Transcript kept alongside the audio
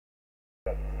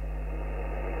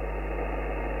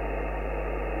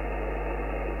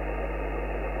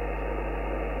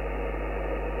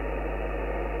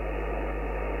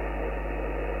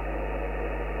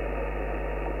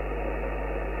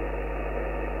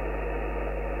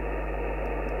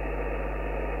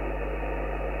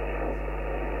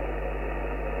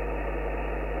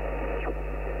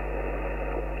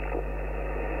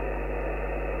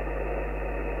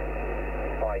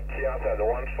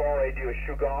14 Radio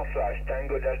Sugar /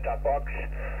 Tango Delta Fox,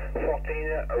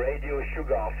 14 Radio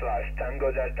Sugar /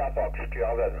 Tango Delta Fox,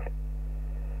 QRZ.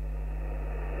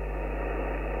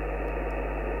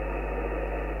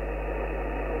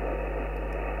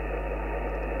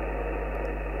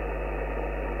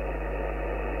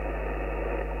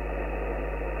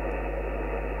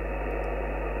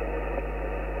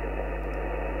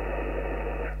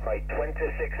 Right,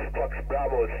 26 Fox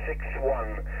Bravo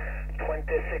 61,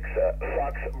 26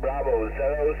 Fox Bravo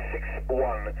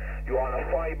 061. You are on a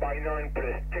 5x9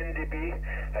 plus 10 dB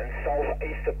and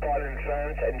southeast Poland,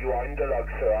 France, and you are in the log,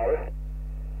 sir.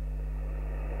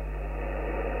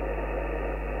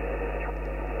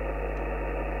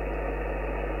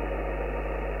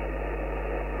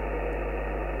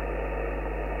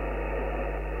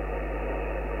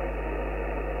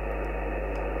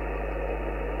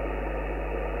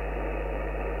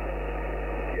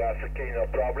 Yes, okay, no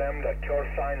problem. The call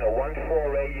sign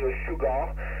 14 Radio Sugar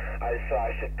 /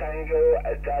 Tango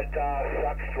Delta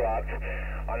Foxtrot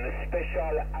on a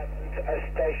special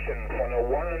station for the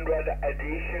 100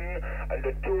 edition and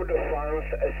the Tour de France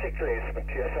cyclism.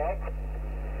 Yes, sir?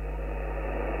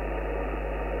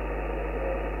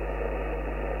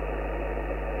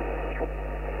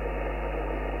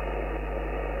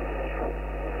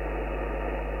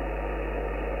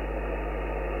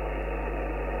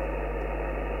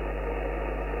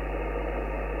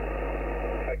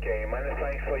 Okay, many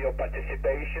thanks for your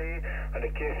participation, and the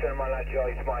QSL manager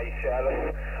is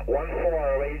myself,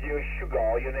 14 Radio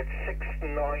Sugar, Unit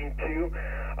 692,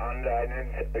 and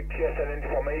QSL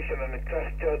information on the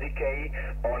cluster decay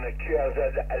on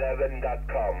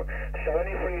QRZ11.com.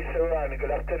 73, sir, and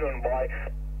good afternoon, bye.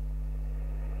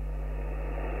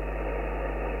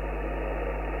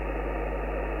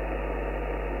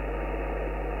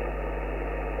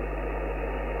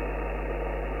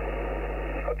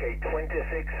 Okay,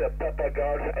 26 Papa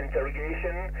Golf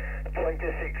interrogation,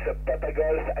 26 Papa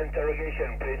Golf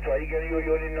interrogation, please try again your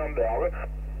unit number.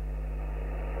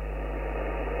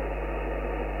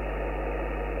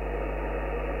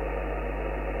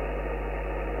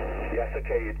 Yes,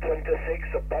 okay, 26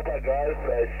 Papa Golf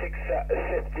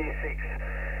 656.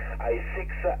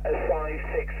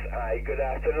 656. Good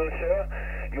afternoon, sir.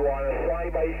 You are a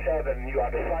 5x7, you are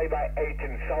the 5x8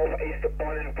 in southeast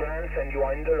Poland, France, and you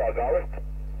are in the log, hour.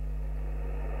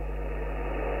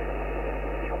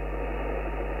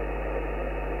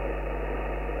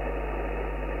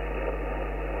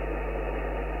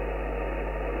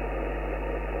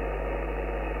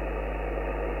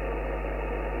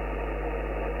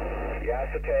 Yes,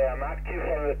 okay, I'm active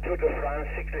on the Tour de France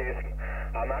cyclism.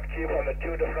 I'm active on the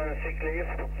Tour de France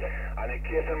cyclism, and the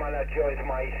QSL manager is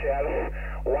myself,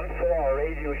 14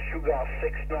 Radio Sugar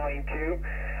 692,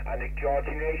 and the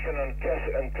coordination on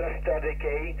cluster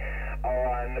decay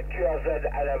on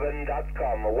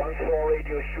QRZ11.com, 14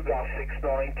 Radio Sugar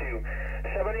 692.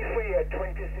 73 at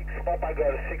 26 Papa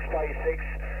Girl 656.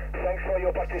 Thanks for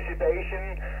your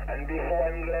participation, and before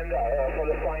England for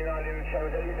the final in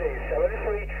Champs-Élysées.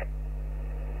 73.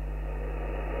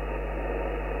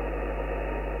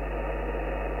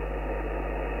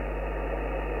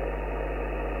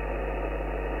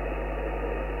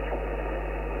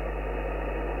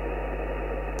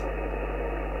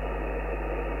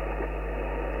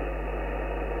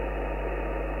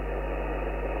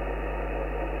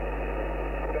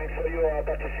 Thanks for your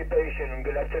participation.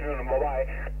 Good afternoon. Bye-bye.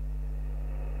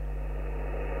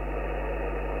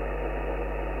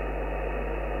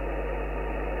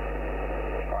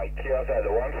 QRZ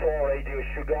 14 Radio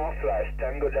Sugar /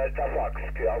 Tango Delta Fox,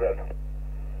 QRZ.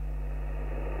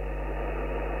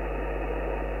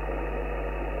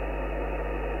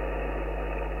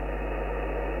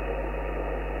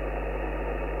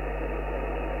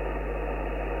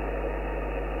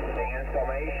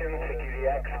 Information,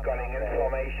 Tdf calling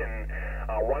information.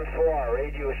 14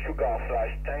 Radio Sugar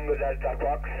 / Tango Delta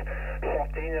Fox,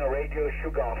 14 Radio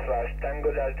Sugar /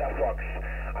 Tango Delta Fox,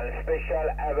 and special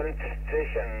event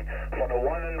station for the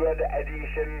 100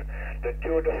 edition, the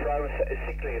Tour de France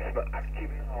cyclism,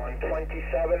 active on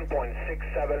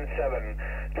 27.677,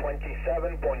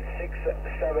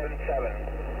 27.677.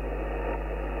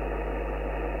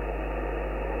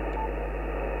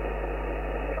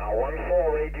 Now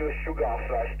 14 Radio Sugar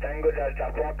 / Tango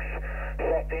Delta Fox,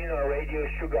 14 Radio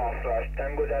Sugar /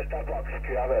 Tango Delta Fox,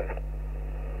 QRZ.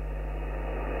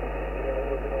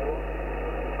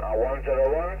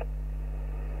 101.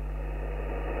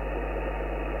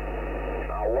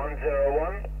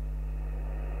 101.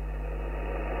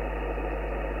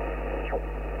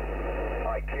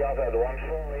 QRZ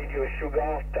 14 Radio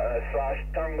Sugar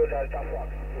 / Tango Delta Fox,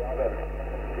 QRZ.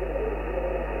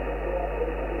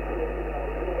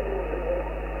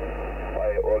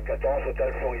 14,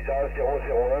 Hôtel Florida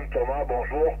 001, Thomas,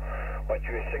 bonjour. Ouais,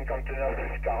 tu es 59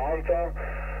 plus 40.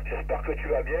 J'espère que tu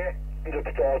vas bien.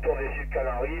 Depuis ton retour des îles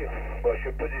Canaries, je suis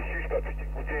un peu déçu, je n'ai pas pu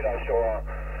t'écouter là sur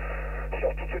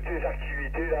toutes tes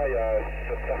activités. Là,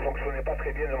 ça ne fonctionnait pas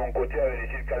très bien de mon côté avec les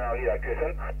îles Canaries, la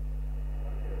QSL.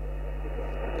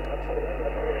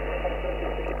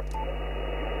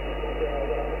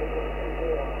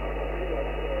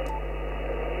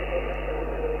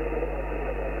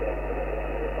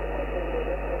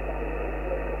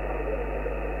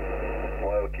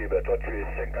 Ouais, ok, bah toi tu es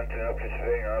 51 plus 20,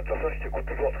 hein. De toute façon je t'écoute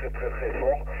toujours très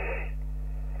fort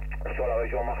sur la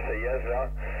région marseillaise là.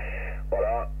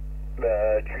 Voilà,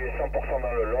 bah, tu es 100%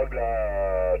 dans le log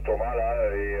là, Thomas là,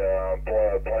 et pour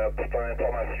ton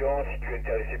information, si tu es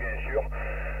intéressé bien sûr,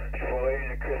 je ferai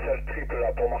une QSL triple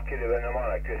là pour marquer l'événement,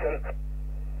 la QSL.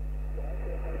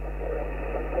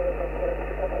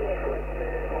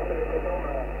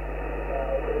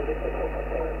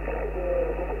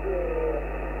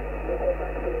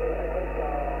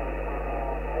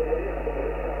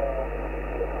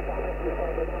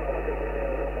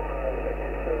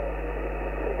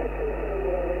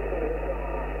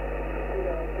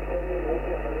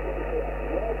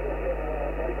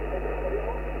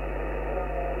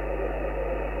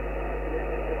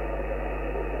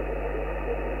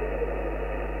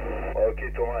 Ok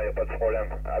Thomas, il n'y a pas de problème.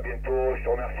 A bientôt, je te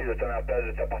remercie de ton appel,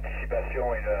 de ta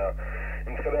participation et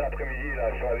une très belle après-midi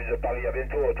là sur la ville de Paris. A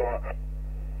bientôt Thomas.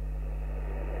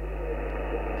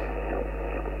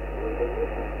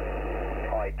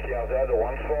 Alright, KRZ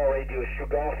 14 Radio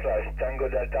Sugar / Tango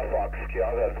Delta Fox,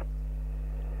 KRZ.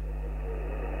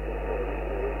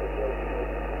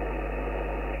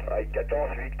 Alright,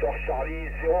 14 Victor Charlie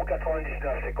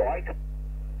 099, c'est correct?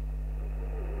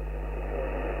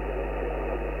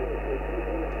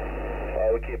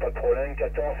 Ok, pas de problème,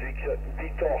 14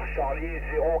 Victor Charlie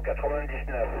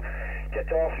 099.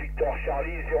 14 Victor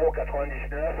Charlie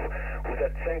 099, vous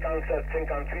êtes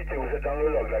 57-58 et vous êtes dans le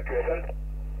log, la QSL.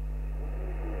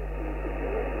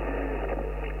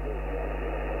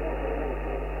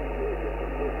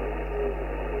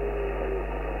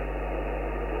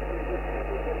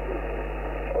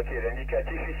 Ok,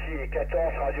 l'indicatif ici est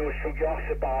 14 Radio Sugar,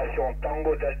 séparation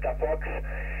Tango Delta Fox.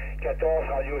 14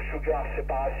 Radio Sugar,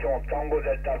 séparation Tango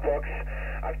Delta Fox,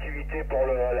 activité pour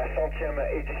la 100e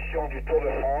édition du Tour de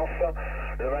France.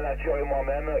 Le manager et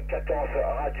moi-même, 14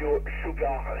 Radio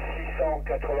Sugar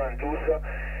 692.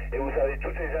 Et vous avez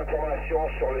toutes les informations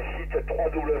sur le site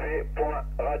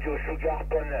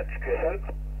www.radiosugar.net. QSL.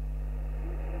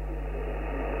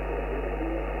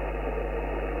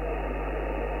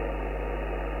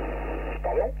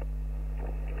 Pardon?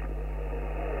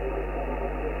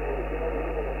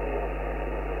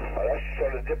 Voilà, je suis sur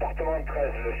le département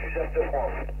 13, le sud-est de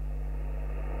France.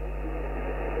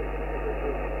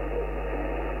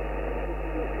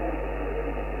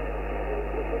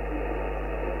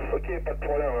 Ok, pas de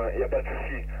problème, il n'y a pas de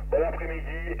souci. Bon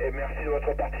après-midi et merci de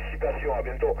votre participation. À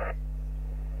bientôt.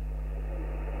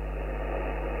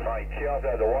 Right, QRZ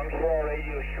 14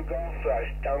 Radio Sugar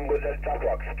 / Tango Delta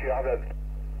Fox, QRZ.